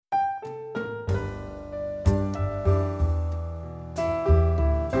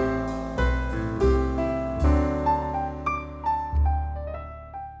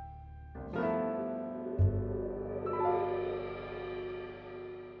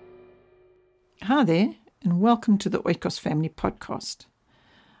Hi there, and welcome to the Oikos Family Podcast.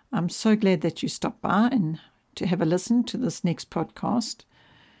 I'm so glad that you stopped by and to have a listen to this next podcast,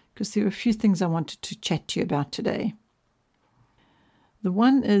 because there are a few things I wanted to chat to you about today. The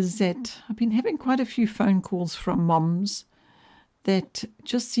one is that I've been having quite a few phone calls from moms that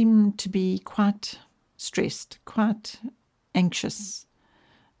just seem to be quite stressed, quite anxious.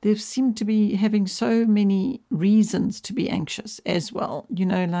 They seem to be having so many reasons to be anxious as well,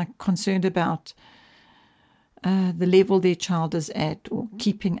 like concerned about the level their child is at, or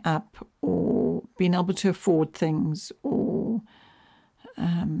keeping up, or being able to afford things, or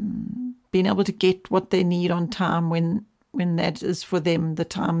being able to get what they need on time when that is for them, the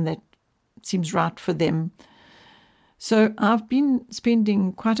time that seems right for them. So I've been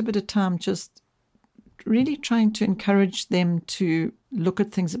spending quite a bit of time just really trying to encourage them to look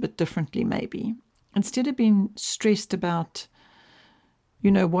at things a bit differently, maybe. Instead of being stressed about,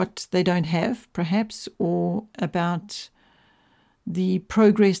 what they don't have, perhaps, or about the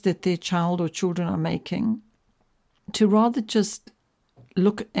progress that their child or children are making, to rather just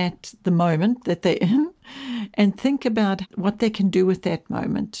look at the moment that they're in and think about what they can do with that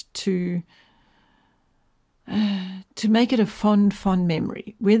moment to make it a fond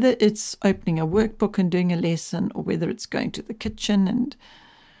memory, whether it's opening a workbook and doing a lesson, or whether it's going to the kitchen and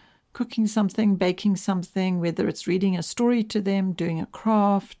cooking something, baking something, whether it's reading a story to them, doing a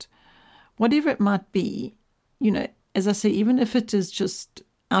craft, whatever it might be. As I say, even if it is just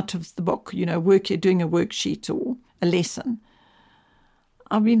out of the book, doing a worksheet or a lesson.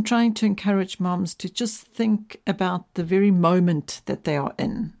 I've been trying to encourage moms to just think about the very moment that they are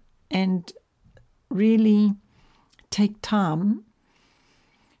in and really take time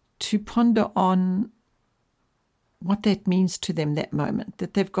to ponder on what that means to them, that moment,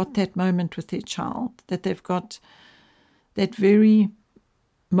 that they've got that moment with their child, that they've got that very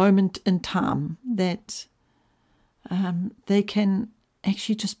moment in time, that they can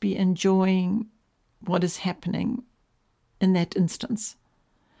actually just be enjoying what is happening in that instance.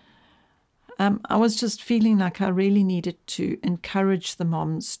 I was just feeling like I really needed to encourage the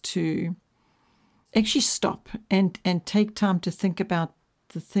moms to actually stop and take time to think about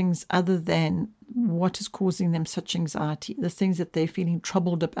the things other than what is causing them such anxiety, the things that they're feeling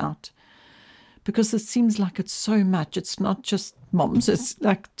troubled about. Because it seems like it's so much. It's not just moms, it's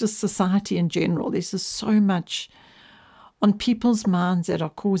like just society in general. There's just so much on people's minds that are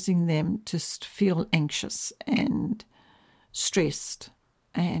causing them to feel anxious and stressed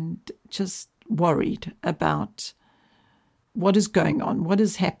and just worried about what is going on, what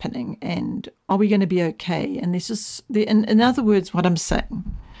is happening, and are we going to be okay? And this is, in other words, what I'm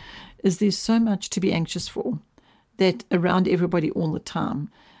saying is there's so much to be anxious for that around everybody all the time,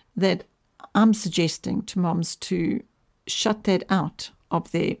 that I'm suggesting to moms to shut that out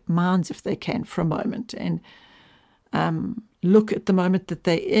of their minds if they can for a moment, and look at the moment that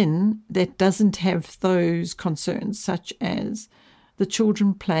they're in that doesn't have those concerns, such as the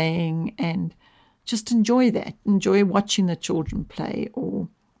children playing, and just enjoy watching the children play, or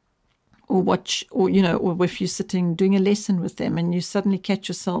watch, or if you're sitting doing a lesson with them and you suddenly catch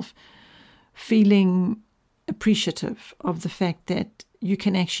yourself feeling appreciative of the fact that you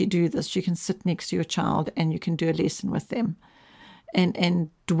can actually do this. You can sit next to your child and you can do a lesson with them, and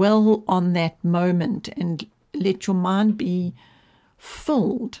dwell on that moment and let your mind be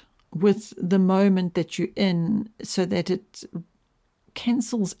filled with the moment that you're in, so that it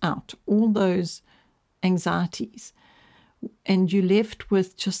cancels out all those anxieties, and you're left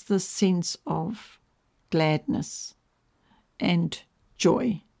with just this sense of gladness and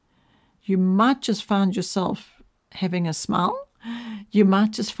joy. You might just find yourself having a smile. You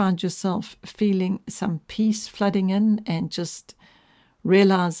might just find yourself feeling some peace flooding in, and just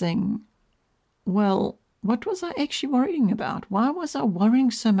realizing, well, what was I actually worrying about? Why was I worrying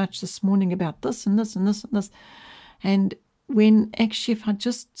so much this morning about this and this and this and this? And when actually, if I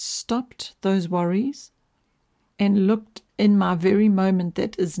just stopped those worries and looked in my very moment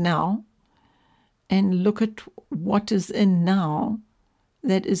that is now, and look at what is in now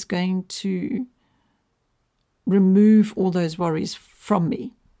that is going to remove all those worries from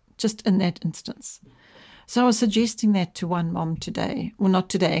me, just in that instance. So I was suggesting that to one mom today, well, not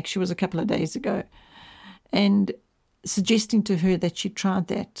today, actually, it was a couple of days ago, and suggesting to her that she tried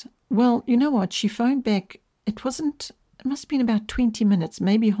that. Well, you know what? She phoned back. It must have been about 20 minutes,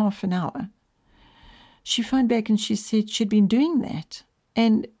 maybe half an hour. She phoned back and she said she'd been doing that,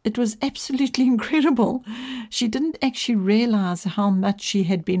 and it was absolutely incredible. She didn't actually realize how much she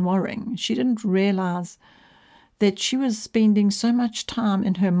had been worrying. She didn't realize that she was spending so much time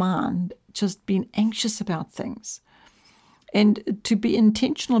in her mind just being anxious about things. And to be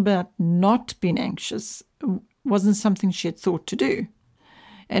intentional about not being anxious wasn't something she had thought to do.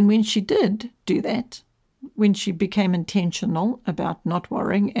 And when she did do that, when she became intentional about not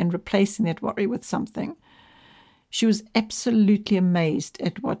worrying and replacing that worry with something, she was absolutely amazed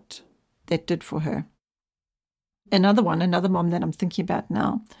at what that did for her. Another mom that I'm thinking about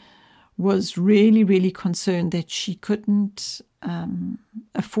now, was really, really concerned that she couldn't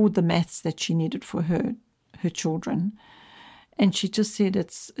afford the maths that she needed for her children. And she just said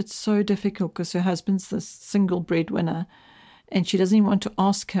it's so difficult because her husband's the single breadwinner, and she doesn't even want to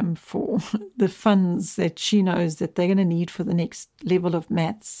ask him for the funds that she knows that they're going to need for the next level of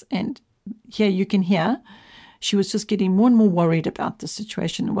maths. And here you can hear she was just getting more and more worried about the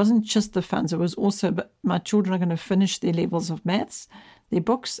situation. It wasn't just the funds. It was also, but my children are going to finish their levels of maths, their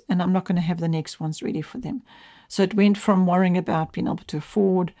books, and I'm not going to have the next ones ready for them. So it went from worrying about being able to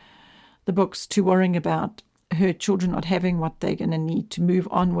afford the books to worrying about her children not having what they're going to need to move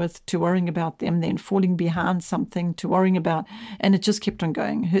on with, to worrying about them then falling behind something, to worrying about, and it just kept on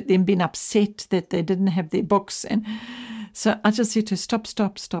going. Them being upset that they didn't have their books. And so I just said to her,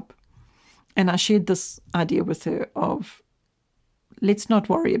 stop. And I shared this idea with her of, let's not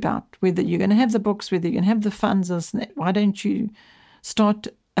worry about whether you're going to have the books, whether you're going to have the funds. Why don't you start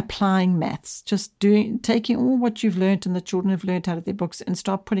applying maths? Just taking all what you've learned and the children have learned out of their books and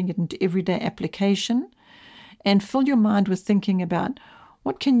start putting it into everyday application, and fill your mind with thinking about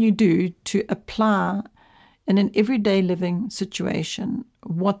what can you do to apply in an everyday living situation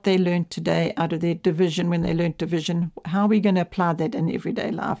what they learned today out of their division. When they learned division, how are we going to apply that in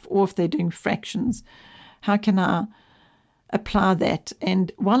everyday life? Or if they're doing fractions, how can I apply that?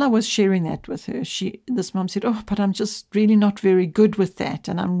 And while I was sharing that with her, this mom said, but I'm just really not very good with that,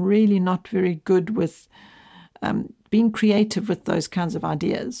 and I'm really not very good with being creative with those kinds of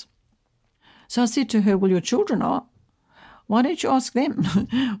ideas. So I said to her, well, your children are. Why don't you ask them?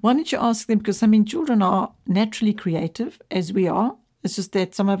 Why don't you ask them? Because, children are naturally creative, as we are. It's just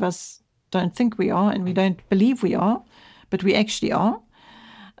that some of us don't think we are, and we don't believe we are, but we actually are.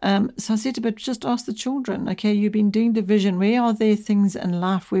 So I said to her, but just ask the children, okay, you've been doing division. Where are there things in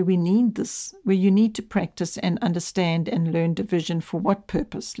life where we need this, where you need to practice and understand and learn division? For what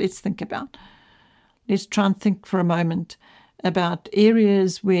purpose? Let's think about. Let's try and think for a moment about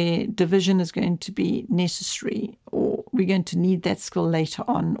areas where division is going to be necessary, or we're going to need that skill later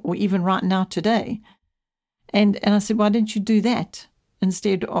on, or even right now today. And I said, why don't you do that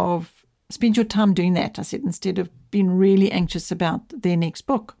instead of spend your time doing that? I said, instead of being really anxious about their next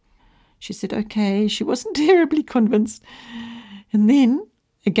book. She said, okay. She wasn't terribly convinced. And then,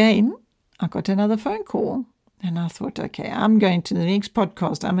 again, I got another phone call. And I thought, okay, I'm going to the next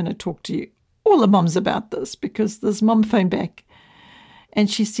podcast. I'm going to talk to all the moms about this, because this mom phoned back. And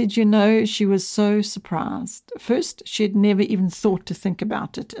she said, she was so surprised. First, she had never even thought to think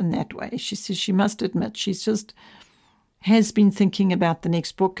about it in that way. She says she must admit she's just has been thinking about the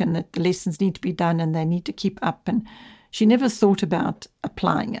next book and that the lessons need to be done and they need to keep up. And she never thought about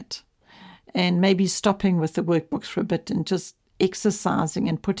applying it and maybe stopping with the workbooks for a bit and just exercising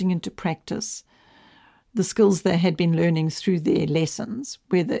and putting into practice the skills they had been learning through their lessons,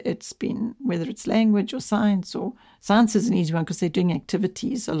 whether it's language or science. Or science is an easy one because they're doing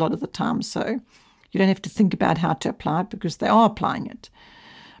activities a lot of the time, so you don't have to think about how to apply it because they are applying it.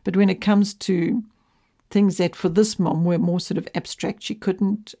 But when it comes to things that for this mom were more sort of abstract, she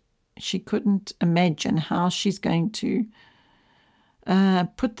couldn't imagine how she's going to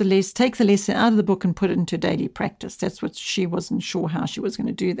take the lesson out of the book and put it into daily practice. That's what she wasn't sure how she was going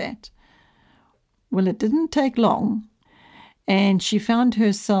to do that. Well, it didn't take long, and she found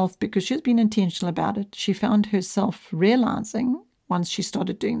herself, because she's been intentional about it, she found herself realizing, once she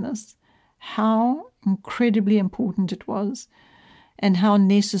started doing this, how incredibly important it was and how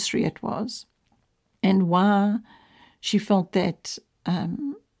necessary it was, and why she felt that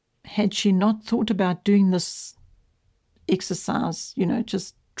had she not thought about doing this exercise,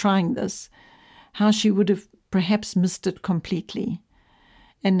 just trying this, how she would have perhaps missed it completely.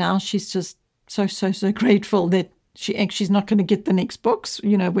 And now she's just so grateful that she's not going to get the next books,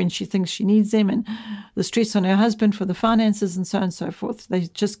 when she thinks she needs them, and the stress on her husband for the finances and so on and so forth. They're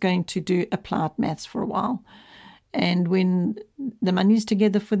just going to do applied maths for a while. And when the money's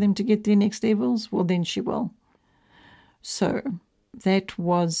together for them to get their next levels, well, then she will. So that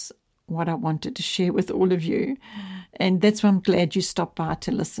was what I wanted to share with all of you. And that's why I'm glad you stopped by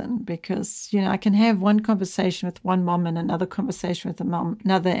to listen, because, I can have one conversation with one mom and another conversation with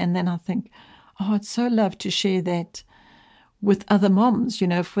another, and then I think, I'd so love to share that with other moms,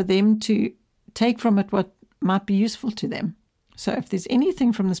 for them to take from it what might be useful to them. So if there's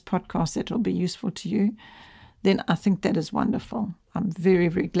anything from this podcast that will be useful to you, then I think that is wonderful. I'm very,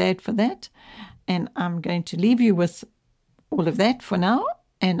 very glad for that. And I'm going to leave you with all of that for now.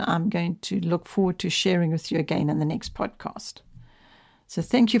 And I'm going to look forward to sharing with you again in the next podcast. So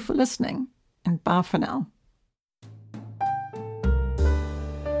thank you for listening, and bye for now.